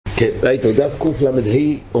כן, ראיתי, דף קוף למד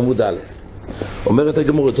ה' עמוד א'. אומרת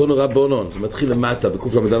הגמרא, תנו רבונון, זה מתחיל למטה,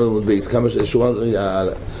 בקוף למד א' עמוד בייס, כמה שורה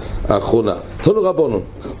האחרונה. תנו רבונון,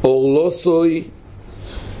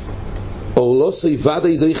 אורלוסוי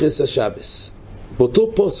ודאי דויכס השבס.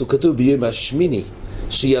 באותו פוסוק כתוב ביום השמיני,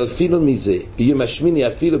 שילפינו מזה, ביום השמיני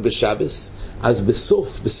אפילו בשבס, אז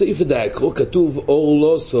בסעיף דייקרו כתוב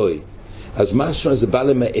אורלוסוי. אז משהו זה בא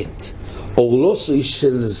למעט. אורלוסוי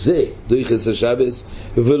של זה דויכס השבס,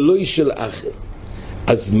 ולא של אחר.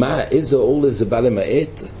 אז מה, איזה אורלה זה בא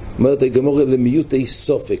למעט? אומרת הגמרא למיוטי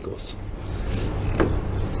סופקוס.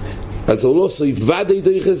 אז אורלוסוי ודאי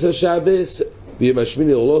דויכס השבס, ביום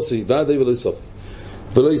השמיני אורלוסוי ודאי ולא סופק.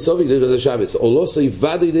 ולא סופק דויכס השבס. אורלוסוי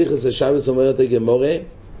ודאי דויכס השבס, אומרת הגמרא,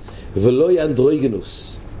 ולא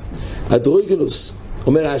אנדרוגינוס. אנדרוגינוס,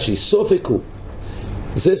 אומר רש"י, סופק הוא.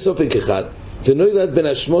 זה סופק אחד. ונולד בן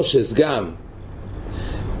השמושס גם,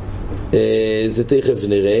 זה תכף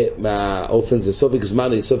נראה, מהאופן זה סופק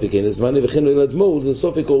זמני, סופק אין זמני, וכן נולד מול, זה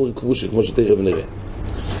סופק אור כבושה, כמו שתכף נראה.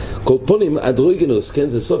 כל פונים, אנדרוגינוס, כן,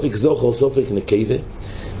 זה סופק זוכר, סופק נקבה,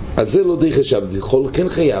 אז זה לא די חשב, בכל כן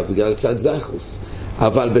חייב, בגלל צד זכוס,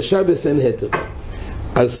 אבל בשבס אין היתר.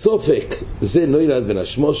 על סופק, זה נולד בן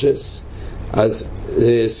השמושס, אז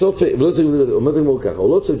סופק, ולא צריך, אומר לגמור ככה,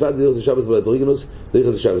 או לא צויפת דרך זה שבס ולאנדרוגינוס, דרך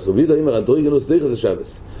זה שבס. רבי יהודה אומר, אנדרוגינוס דרך זה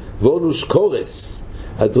שבס. ואונוש קורס,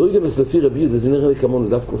 אנדרוגינוס לפי רבי יהודה, זה נראה לי כמונו,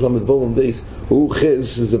 דווקא כולם מדבורם בייס, הוא חז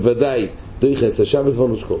שזה ודאי דרך זה שבס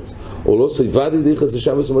ואונוש קורס. או לא צויפת דרך זה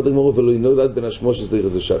שבס, אומר לגמור, ולא נולד בן השמושס דרך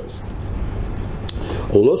זה שבס.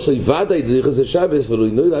 או לא צויפת דרך זה שבס, ולא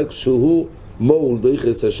נולד כשהוא מול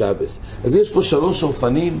דויכס השבס. אז יש פה שלוש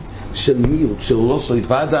אופנים של מיעוט, של לא סוי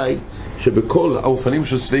ודאי, שבכל האופנים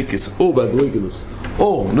של סוויקס, או באנדרוגינוס,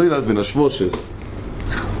 או נולד בן השמושס,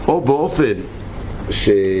 או באופן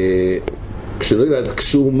כשנולד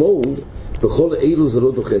כשהוא מול, בכל אילו זה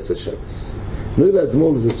לא דוחס השבס. נולד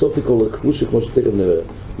מול זה סופק או לקבושה, כמו שתכף נראה.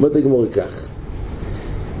 אומרת הגמרא כך,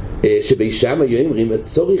 שבישם היו אומרים,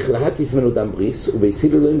 צורך להטיף ממנו דם בריס,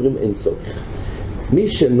 וביסילו לא אומרים אין צורך. מי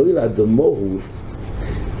שנולד מוהו,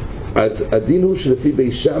 אז הדין הוא שלפי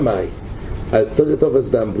בי שמאי, אז צריך טוב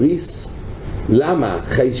אז דם בריס. למה?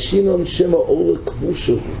 חיישינון שם האור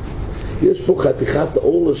לכבושו. יש פה חתיכת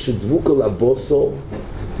אור שדבוק על הבוסו,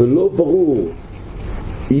 ולא ברור.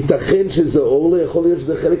 ייתכן שזה אור, יכול להיות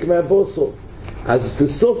שזה חלק מהבוסו. אז זה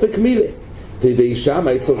סופק מילה. ובי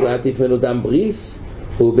שמאי צריך להטיף ממנו דם בריס,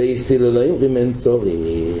 ובי סילולאים רימן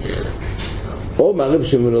צוריך. או מערב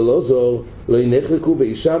שמנו לא זור, לא ינחלקו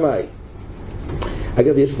בישמאי.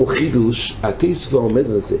 אגב, יש פה חידוש, התייסף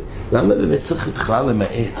עומד על זה. למה באמת צריך בכלל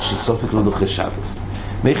למעט שסופק לא דוחה שבס?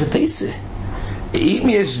 מאיך התייסף? אם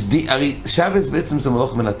יש, הרי שבס בעצם זה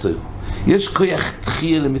מלוך מן התורה. יש כוח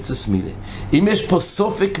תחייה למצווה מילה. אם יש פה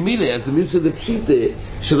סופק מילה, אז מי זה לפשיטה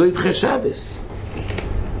שלא ידחה שבס?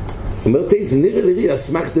 אומר תייסף, נראה לי,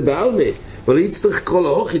 אסמכת בעלמה, אבל יצטרך כל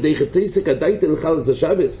ההוכי, דרך התייסף עדיין תלך על זה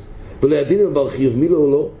שבס. ולא ידענו אם ברכיב מילו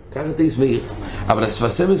או לא, ככה תסמיר. אבל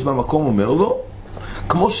הספסמס במקום אומר לו,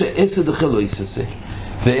 כמו שעשד אחר לא יססה,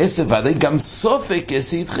 ועשד ודאי גם סופק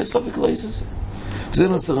עשד ידחה, סופק לא יססה. זה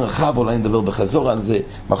נושא רחב, אולי נדבר בחזור על זה,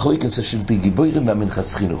 מחלוקת של גיבורים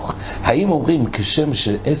והמנחס חינוך. האם אומרים כשם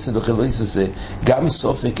שעשד אחר לא יססה, גם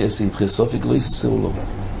סופק עשד ידחה, סופק לא יססה או לא?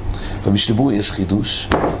 במשתברורה יש חידוש,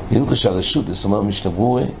 הילכה של הרשות, זאת אומרת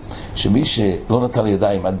במשתברורה, שמי שלא נטל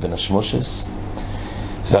ידיים עד בן השמושס,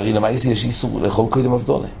 והרי למעשה יש איסור לאכול קודם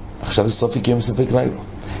הבדולה. עכשיו זה סופק יום ספק לילה.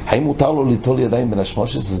 האם מותר לו ליטול ידיים בין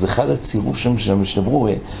השמושס? זה אחד הצירוף שם של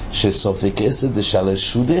המשתברורה, שסופק עשד דשל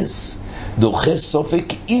שודס, דוחה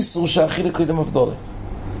סופק איסור שאכילה קודם הבדולה.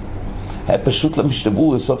 היה פשוט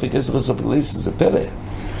למשתברורה, סופק עשד וסופק לילה, זה פלא.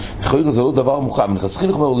 יכול זה לא דבר מוכן. מנחסכים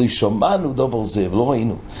אומר, לא שמענו דבר זה, ולא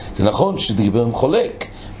ראינו. זה נכון שדיבר עם חולק,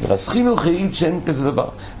 מרסכים חייד שאין כזה דבר.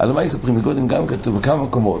 על מה יספרים מקודם גם כתוב בכמה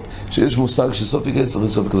מקומות שיש מושג שסופק עשר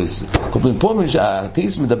וסופק לא יסר. כלומר פה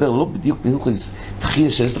התייס מדבר לא בדיוק בהלכס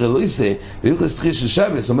תחייה של עשר לא יסר, בהלכס תחייה של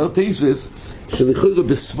שבס. אומר תייס שלכאורה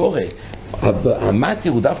בסבורה המתי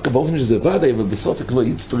הוא דווקא באופן שזה ודאי, אבל בסופק לא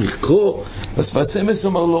יצטרך קרוא. הספסמס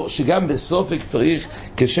אומר לו שגם בסופק צריך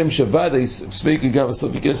כשם שוודאי ספק גם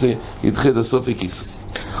בסופק עשר ידחד הסופק איסור.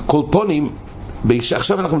 כל פונים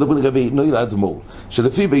עכשיו אנחנו מדברים לגבי נולד מור,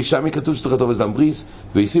 שלפי בישמי כתוב שצריך לטוב דם בריס,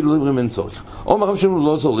 ויסילו לא אין צורך. אומר רב שלנו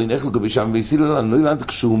לא זור לנך לגבי בישמי, ויסילו לא נולד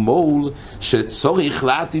כשהוא מור שצורך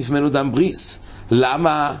להטיף ממנו דם בריס.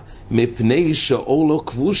 למה? מפני שאור לא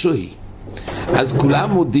כבושו היא. אז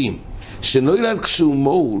כולם מודים שנולד כשהוא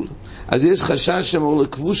מור, אז יש חשש שמור לא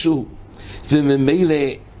כבושו, וממילא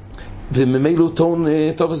טון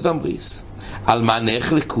טוב דם בריס. על מה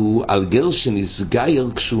נחלקו? על גר שנסגייר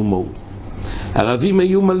כשהוא מור. הרבים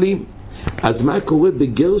היו מלאים. אז מה קורה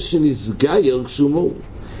בגר שנסגייר כשהוא מול?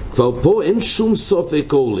 כבר פה אין שום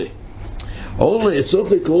סופק אורלה.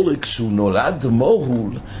 סופק אורלה כשהוא נולד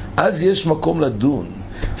מוהול, אז יש מקום לדון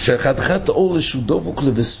שחתיכת אורלה שהוא דבוק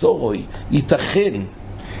לבשורוי, ייתכן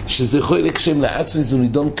שזה חלק שם לעצמי, זו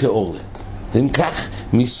נידון כאורלה. ואם כך,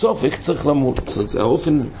 מסופק צריך למות,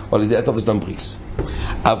 האופן, או על ידי הטובס דם בריס.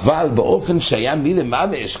 אבל באופן שהיה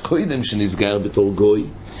מלממש קודם שנסגר בתור גוי,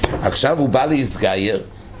 עכשיו הוא בא להסגייר,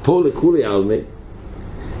 פה לכולי עלמה,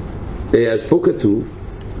 אז פה כתוב,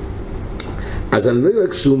 אז על נראה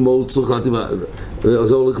כשהוא מול צריך להתאים,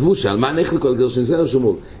 זה אור לכבושה, על מה נלך לכל גר שנסגר שהוא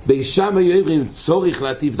מול? בישם היו אומרים צורך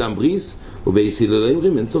להטיף דם בריס, ובייסיל לא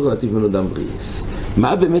אומרים אין צורך להטיף ממנו דם בריס.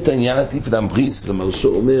 מה באמת העניין להטיף דם בריס? זה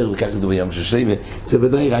מרשו אומר, וכך כתוב בים ששלמה, זה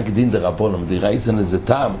ודאי רק דין דרבנן, דרייסן איזה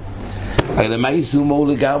טעם. הרי למה יסו מול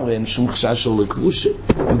לגמרי, אין שום חשש אור לכבושה.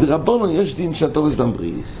 דרבנן יש דין שהטובס דם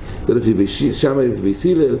בריס. זה לפי בישם היו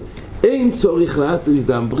ובייסיל, אין צורך להטיף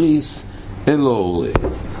דם בריס, אין לו אור.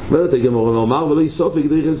 אומרת הגמרא, ואומר ולא יסופק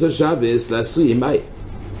דרך השבס לעשוי ימי.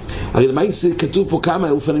 הרי למה כתוב פה כמה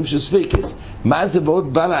אופנים של ספקס? מה זה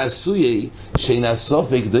בעוד בא לעשוי שאין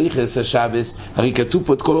הסופק דרך השבס? הרי כתוב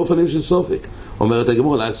פה את כל אופנים של סופק. אומרת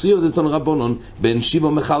הגמרא, לעשוי עוד אתון רבונון בין שיבה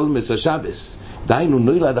מחלמס השבס. דיינו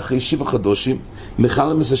נולד אחרי 7 חודשים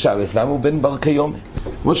מחלמס השבס. למה הוא בן בר כיום?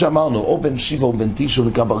 כמו שאמרנו, או בן שיבה או בן תשע הוא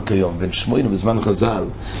נקרא בר כיום. בן שמונה בזמן חז"ל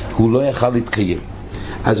הוא לא יכל להתקיים.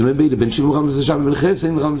 אז מבילה בין שיבה מחלמס השבס בן חס,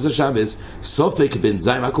 אין מחלמס השבס, סופק בן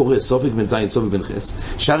זין, מה קורה? סופק בן זין, סופק בן חס.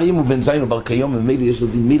 שערים הוא בן זין או בר כיום, ומבילה יש לו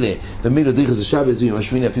דין מילה, ומילה דרך זה שבס, הוא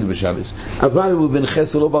משמיני אפילו בשבס. אבל הוא בן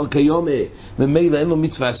חס או לא בר כיום, ומבילה אין לו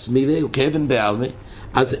מצווה סמילה, הוא כאבן בעלמה,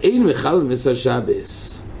 אז אין מחלמס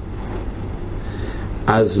השבס.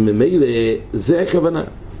 אז מבילה, זה הכוונה.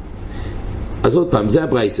 אז עוד פעם, זה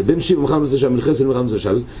הברייסה, בין שיבה מחלמס השבס, בן חס, אין מחלמס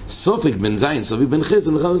השבס, סופק בן זין, סופק בן חס,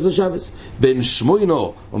 אין מחלמס השבס. בן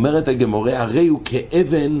שמוינו, אומרת הגמרא, הרי הוא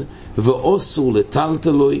כאבן ואוסור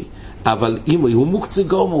לטלטלוי, אבל אם הוא מוקצה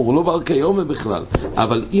גומר, הוא לא בר כיום בכלל,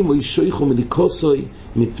 אבל אם הוא שויכו מליקוסוי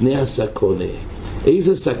מפני הסקונה.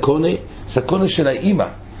 איזה סקונה? סקונה של האמא.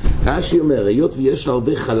 רש"י אומר, היות ויש לה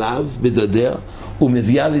הרבה חלב בדדר, הוא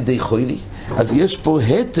מביאה לידי חולי, אז יש פה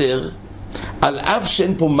היתר, על אף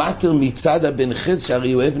שאין פה מטר מצד הבן חס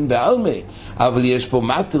שהרי הוא אבן בעלמה, אבל יש פה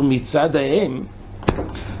מטר מצד האם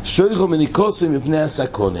שויכו מניקוסי מפני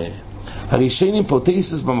הסקונה. הרי שיינים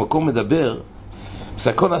פוטייסס במקום מדבר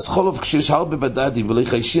סקונה סחולוב כשיש הרבה בדדים ולא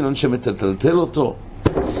יחיישינון שמטלטל אותו.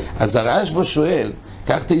 אז הרשב"א שואל,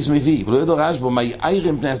 כך תייס מביא, ולא ידעו רשב"א מה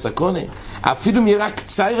יאירם פני הסקונה, אפילו אם יהיה רק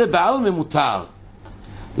ציירה בעלמה מותר.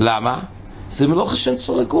 למה? זה מלוך השם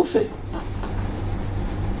צור לגופה.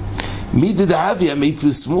 מי דדאבי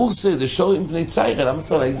המפלס מורסה דשורים פני ציירה, למה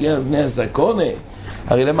צריך להגיע לפני הסקונה?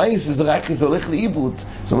 הרי למה זה רק, זה הולך לאיבוד,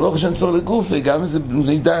 זה מלוך השם צור לגופה, גם זה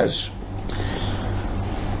נידש.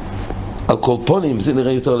 על כל פונים זה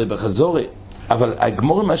נראה יותר לבחזורי, אבל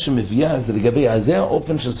הגמור מה שמביאה זה לגבי, זה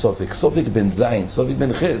האופן של סופק, סופק בן זין, סופק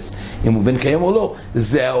בן חס, אם הוא בן קיים או לא,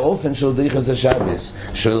 זה האופן של דרך השבס.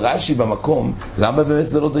 של רש"י במקום, למה באמת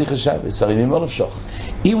זה לא דרך השבס? הרי ממה נפשוך?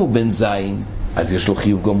 אם הוא בן זין, אז יש לו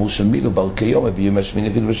חיוב גמור של מילו, בר כיום, ביום השמיני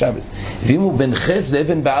אפילו בשבס. ואם הוא בן חס, זה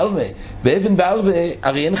אבן בעלמה. באבן בעלמה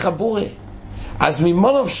הרי אין חבורה. אז ממה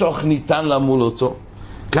נפשוך ניתן למול אותו?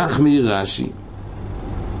 כך מרש"י.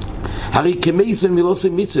 הרי כמייס ומילוס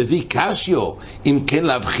מצווה ויקשיו, אם כן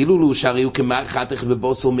להבחילו לו שהרי הוא כמר חתך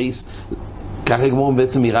בבוסו מייס, ככה גמור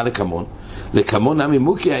בעצם יראה לקמון. לקמון נמי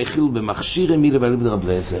מוקי היחיל במכשיר מילה ועלי בדרב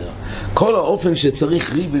לעזר. כל האופן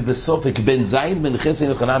שצריך ריבי בסופק בין זין בין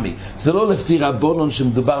חסן לחנמי, זה לא לפי רבונון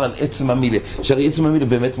שמדובר על עצם המילה, שהרי עצם המילה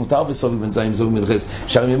באמת מותר בסופק בין זין וזוג בין חס,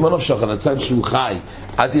 שהרי ממונוב שוח על הצד שהוא חי,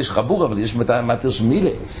 אז יש חבור, אבל יש מטר של מילה,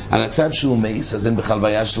 על הצד שהוא מייס, אז אין בכלל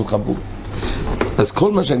בעיה של חבור. אז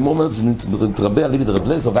כל מה שהגמור אומר זה מתרבה עלי בדרב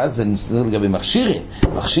לעזר, ואז זה נסתכל לגבי מכשירים,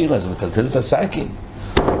 מכשיר אז מטלטל את הסאקים,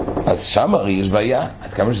 אז שם הרי יש בעיה,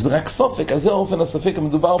 עד כמה שזה רק סופק, אז זה האופן הספק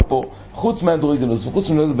המדובר פה, חוץ מהדרוגנוס וחוץ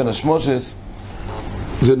מנולד בן השמושס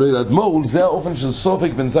ונולד מורול, זה האופן של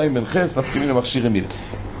סופק בן זין בן חס, נפקימים למכשירים מילה.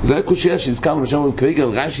 זה הקושיה שהזכרנו בשם כרגע על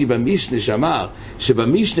רש"י במשנה, שאמר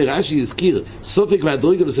שבמשנה רש"י הזכיר סופק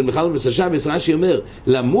והדרוגנוס הם בכלל בסשבס, רש"י אומר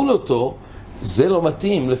למול אותו זה לא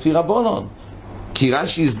מתאים לפי רבונון, כי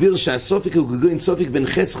רש"י הסביר שהסופק הוא כגון סופק בן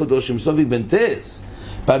חס חודש עם סופק בן תס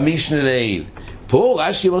במשנה לעיל. פה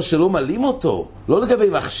רש"י אומר שלא מלים אותו, לא לגבי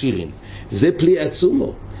מכשירים, זה פלי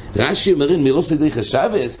עצומו. רש"י אומר מלא סדרי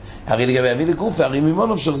חשבס, הרי לגבי אבי לגוף, הרי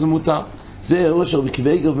ממון אפשר זה מותר. זה ראש הרבי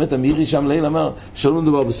כבייגר באמת אמירי שם ליל אמר שלא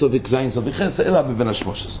מדובר בסופק זין סופק חס אלא בבן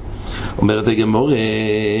השמושס. אומרת הגמרא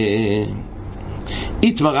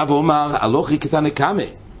איתמר רב אומר הלוכי כתנקמה,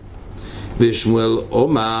 ושמואל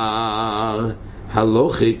אומר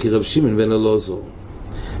הלוכי כרב שמעון בן אלעזר.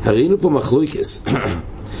 הראינו פה מחלוקס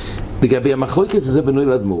לגבי המחלוקס הזה בנוי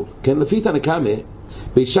לאדמו"ר, כן, לפי תנקמה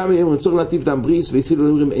בישמעאי אומרים צורך להטיף דם בריס, בייס הלל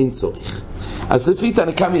אומרים אין צורך. אז לפי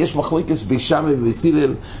תנקמה יש מחלוקס בישמעאי ובייס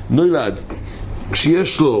הלל נולד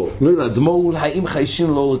כשיש לו נולד מול, האם חיישין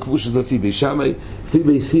לו לכבוש, שזה לפי בישמעאי, לפי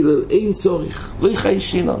בייס הלל אין צורך, לא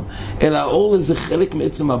חיישינון, אלא האור לזה חלק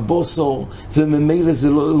מעצם הבוסור, וממילא זה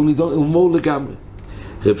לא, הוא מול לגמרי.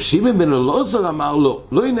 רב שמעון בן אלעזר אמר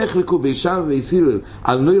לא ינחלקו בישמעאי ובייס הלל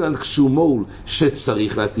על נולד כשהוא מול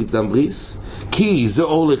שצריך להטיף דם בריס, כי זה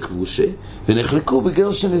אור לכבושה, ונחלקו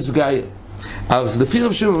בגלל שנסגייר. אז לפי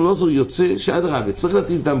רב שמעון בן אלעזר יוצא שאדרבה צריך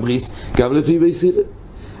להטיף דם בריס גם לפי בייס הלל.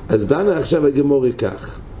 אז דנה עכשיו הגמורי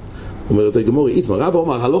כך, אומרת הגמורי איתמר רב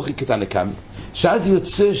אומר הלוכי כתנקמה, שאז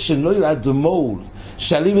יוצא שנולד מול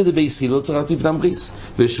שעלים את בייס הלל צריך להטיף דם בריס,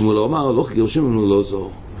 ושמואל אומר הלוכי כרב בן אלעזר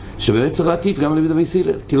שבאמת צריך להטיף גם לפי בייס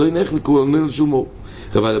הלל, כי לא ינחלקו על נולד שהוא מול.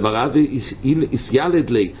 אבל ברב ילד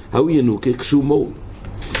לי הוא ינוקה כשהוא מול,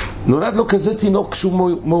 נולד לו כזה תינוק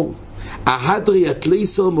כשהוא מול, ההדרי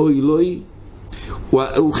התלייסר מוילוי,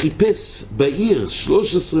 הוא חיפש בעיר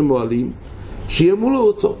 13 מועלים שימולו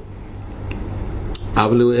אותו,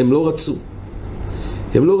 אבל הם לא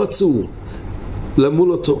רצו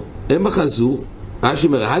למול אותו, הם אחזו,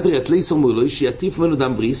 שאומר ההדרי התלייסר מוילוי שיטיף ממנו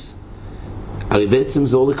דם בריס, הרי בעצם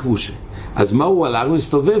זה אור לכבושה. אז מה הוא עלה? הוא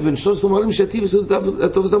הסתובב בין 13 מועלים שיטיף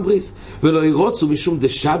את דם בריס, ולא ירוצו משום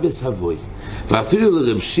דשבס הבוי, ואפילו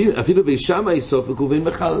אפילו בישמעאי סופק ובין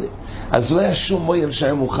מחללים, אז לא היה שום מועל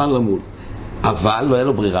שהיה מוכן למול, אבל לא היה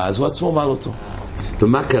לו ברירה, אז הוא עצמו מל אותו.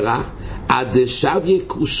 ומה קרה? עד שביה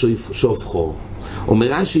שופחו, אומר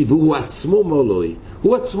רש"י, והוא עצמו מולוי,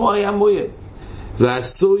 הוא עצמו היה מועל,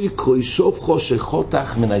 ועשוי קרוי שופחו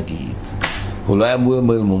שחותך מנגיד. הוא לא היה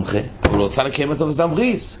מועל מומחה, הוא לא רוצה לקיים את דם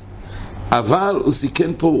בריס, אבל הוא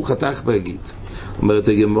סיכן פה, הוא חתך בהגיד. אומרת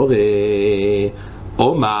הגמרא,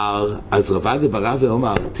 אומר, אז רבא דברא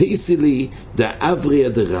ואומר תעשי לי דאבריה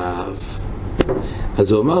דרב,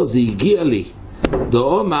 אז הוא אמר זה הגיע לי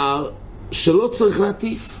דאומר שלא צריך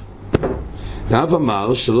להטיף, רב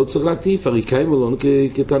אמר שלא צריך להטיף, הרי קיים אלון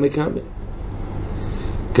כתנקמה,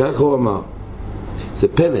 כך הוא אמר. זה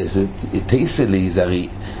פלא, זה תעשי לי,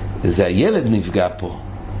 זה הילד נפגע פה.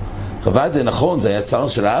 רבא נכון, זה היה צער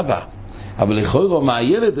של האבא, אבל לכאורה מה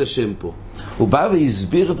הילד השם פה, הוא בא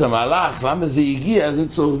והסביר את המהלך למה זה הגיע, אז זה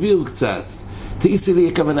צורך ביר קצת. תעשי לי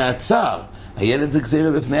הכוונה הצער, הילד זה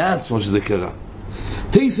גזירה בפני עצמו שזה קרה.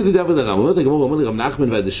 תעשי לי דוד הרם, אומרת הגמרא, אומר לי רב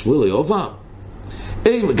נחמן ועד שמואל לא יעבר,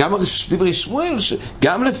 גם דברי שמואל,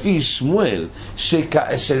 גם לפי שמואל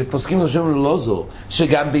שפוסקים רשום ללוזו,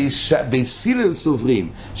 שגם בייס הלל סוברים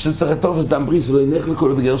שצריך לטוף דם בריס ולא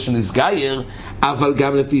ינחלקו בגלל שנסגייר, אבל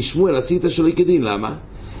גם לפי שמואל עשית שלא כדין. למה?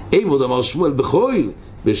 עוד אמר שמואל בחויל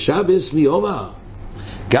בשבס מי אומר,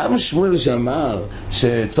 גם שמואל שאמר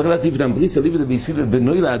שצריך להטיף דם בריס על ליבד בייס הלל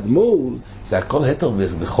בנוי לאדמו"ר, זה הכל התר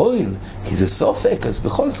בחויל, כי זה סופק, אז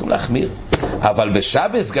בכל צריכים להחמיר, אבל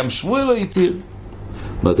בשבס גם שמואל לא יתיר.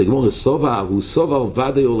 אומרת הגמרא, סובר הוא סובר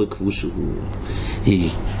ודאי אור לכבוש היא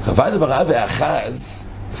רבא דברא ואחז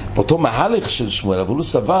באותו מהלך של שמואל, אבל הוא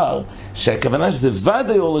סבר שהכוונה שזה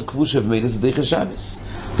ודאי אור לכבוש ומילא זה דרך השבס.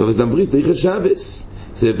 טוב, אז דם בריס דרך השבס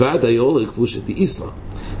זה ודאי אור לכבוש תיסמא.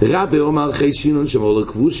 רבי אומר חיישינון שאור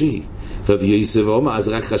לכבוש היא, רב יוסף אומר אז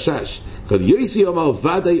רק חשש, רב יוסף אומר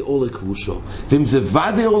ודאי אור לכבושו, ואם זה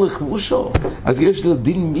ודאי אור לכבושו אז יש לו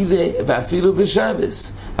דין מילה ואפילו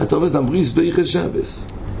בשבס. הטוב אז דם בריס דרך השבס.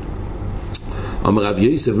 אומר רב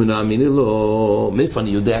יוסף מנאמיני לו, מאיפה אני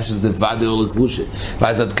יודע שזה ודאי אור לכבושה?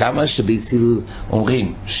 ואז עד כמה שבייס הלל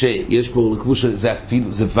אומרים שיש פה אור לכבושה, זה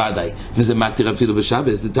אפילו, זה ודאי, וזה מתיר אפילו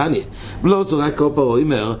בשבס, דתניא. לא זה רק כל פעם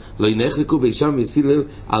אומר, לא ינחלקו בישמעאי ובייס הלל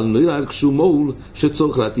על נולד כשהוא מול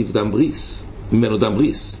שצורך להטיף דם בריס, ממנו דם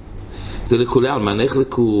בריס. זה לכולי על מה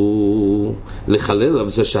נחלקו לחלל על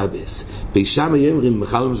זה שבס. בישמעאי אומרים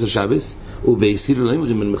מחלל על זה שבס, ובייס הלל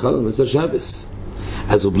אומרים מחלל על זה שבס.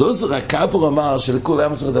 אז הוא לא זרק כפור אמר שלכל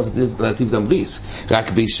העם צריך להטיף דם בריס,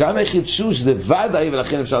 רק בישמעאי חידשו שזה ודאי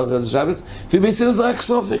ולכן אפשר לתת לשבס, ובייס הלל זה רק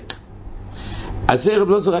סופק. אז זה רב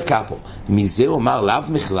לא זרק כפור, מזה הוא אמר לאו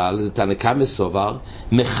מכלל, תנקמה סובר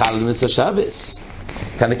מחל מצא שבס.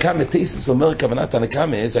 תנקמה תיסס אומר הכוונה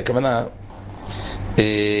תנקמה, זה הכוונה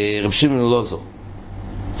רב שמעון בן אלעזר.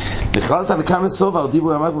 בכלל תנקמה סובר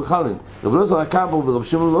דיבור אמר מחלן, רב לא זרק כפור ורב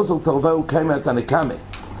שמעון בן אלעזר תרווה הוא קיים מהתנקמה.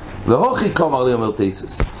 והוכי כומר לי אומר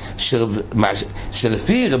תייסס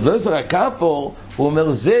שלפי רב לוזר הקאפו הוא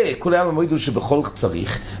אומר זה כולי על המועידו שבכל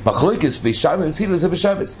צריך מחלוקס בשבס הילו זה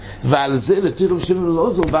בשבס ועל זה לפי רב שמעון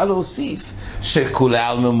לוזר בא להוסיף שכולי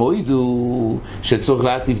על המועידו שצורך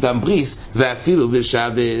להטיף דם בריס ואפילו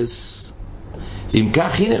בשבס. אם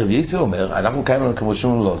כך הנה רבי יוסי אומר אנחנו קיימים לנו כמו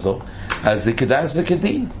שמעון לוזר אז זה כדאס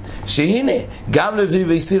וכדין שהנה גם לפי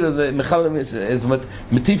ביסיל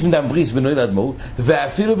מטיף דם בריס בנוי לאדמו"ר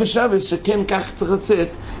ואפילו בשבס שכן כך צריך לצאת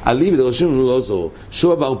עלי בדרשים לוזר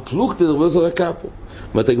שהוא אבל פלוגתא רבי לוזר הקאפו.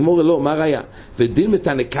 אומרת הגמרא לא מה ראיה ודין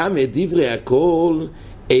מתנקמה דברי הכל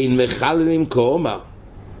אין מחללים כאומר.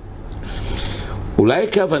 אולי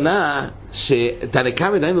הכוונה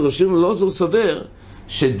שתנקמה עדיין רושם לוזר סובר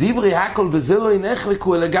שדברי הכל בזה לא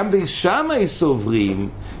ינחלקו אלא גם בישמאי סוברים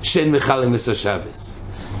שאין מחללים את השבס.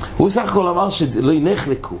 הוא סך הכל אמר שלא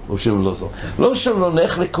ינחלקו לא שלא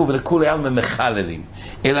נחלקו ולכולי עלמא מחללים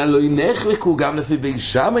אלא לא ינחלקו גם לפי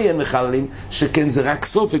בישמאי אין מחללים שכן זה רק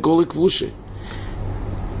סוף וקור לכבושה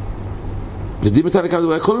ודים את הנקמה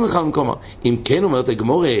דברי הכל מחללים כאומר. אם כן אומרת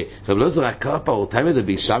הגמרא רב לוזר הקאפו אותם ידע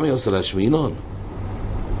בישמאי עושה להשמינון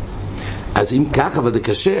אז אם כך, אבל זה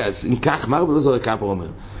קשה, אז אם כך, מה רבי לוזר הקאפו אומר?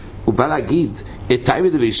 הוא בא להגיד, את תאימא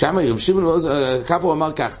דבישמאי, רבי שמעון הקאפו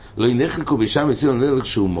אמר כך, לא ינחלקו בישמאי, סילון נלק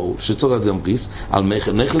שהוא מור, שצור אדם בריס, על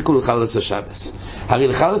נחלקו לחלץ השבס. הרי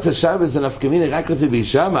לחלץ השבס זה נפקמיני רק לפי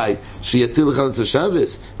בישמאי, שיתיר לחלץ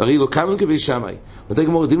השבס, והרי לא קמן כבישמאי. ואתה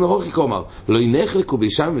גמור, דין להוכי כומר, לא ינחלקו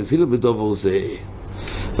בישמאי, סילון בדובר זה.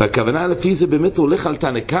 והכוונה לפי זה באמת הולך על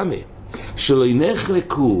תנקמה, שלא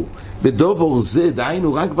ינחלקו בדובר זה,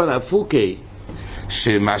 דהיינו רק בנפוקי,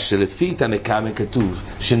 שמה שלפי תנקמה כתוב,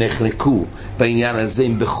 שנחלקו בעניין הזה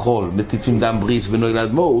עם בחול, מטיפים דם בריס בנוי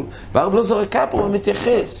לאדמו"ר, והרב לוזר הקאפו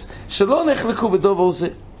מתייחס, שלא נחלקו בדובר זה.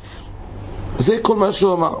 זה כל מה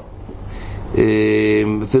שהוא אמר.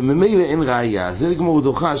 וממילא אין ראיה, זה לגמור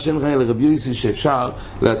דוחה שאין ראיה לרבי יוסי שאפשר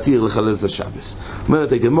להתיר לחלץ השבס.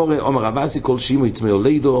 אומרת הגמורה, אומר רבסי כל שימו יתמא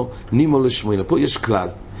לידו נימו לשמונה. פה יש כלל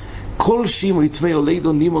כל שימו יתמא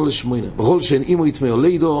לידו נימו לשמונה, בכל שאין אימו יתמא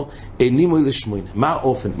לידו אין נימו לשמונה. מה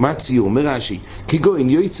האופן? מה הציור? אומר רש"י כגון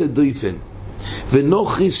יוצא דויפן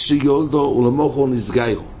ונוכריס שיולדו ולמוחו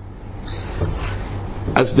נסגיירו.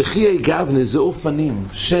 אז בחיי גבנה זה אופנים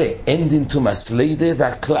שאין דין תומאס לידה,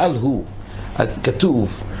 והכלל הוא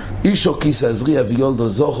כתוב אישו כיס עזריה ויולדו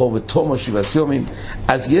זוכר ותומו 7 ימים.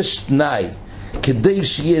 אז יש תנאי כדי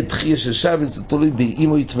שיהיה דחייה של שבס, זה תלוי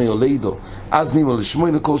באימו יתמא לידו אז נימו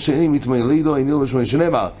לשמונה, כל שאין יתמא לידו אין נימו לשמונה,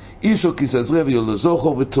 שנאמר אישו כיס עזריה ויולדו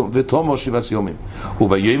זוכר ותומו 7 ימים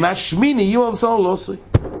וביום השמיני יום הבשר לא עשרה.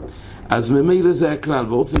 אז ממילא זה הכלל,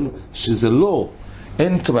 באופן שזה לא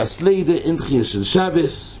אין תומאס לידה, אין דחייה של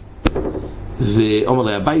שבס. ואומר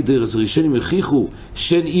לה הבית דרס ראשונים הכיחו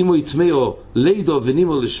שאין אימו יתמאו לידו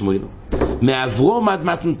ונימו לשמונה מעברו עד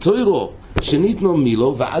מתן תוירו שניתנו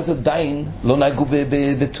מילו ואז עדיין לא נהגו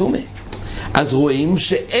בתומה. אז רואים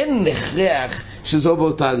שאין נכרח שזו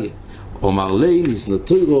באותליה. אומר לי נסנו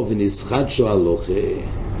תוירו ונסחד שואלוכה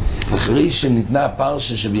אחרי שניתנה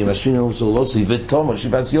הפרשה שביום השמיני ובסורלוסי ותומו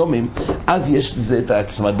 7 ימים, אז יש לזה את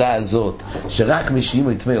ההצמדה הזאת שרק מי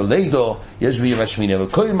שאימו יתמאו לידו יש ביום השמיני, אבל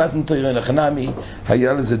כל מתן תוירו נחנמי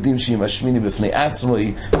היה לזה דין שיום השמיני בפני עצמו,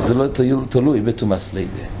 זה לא תלוי בתומאס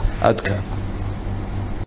לידה. עד כאן.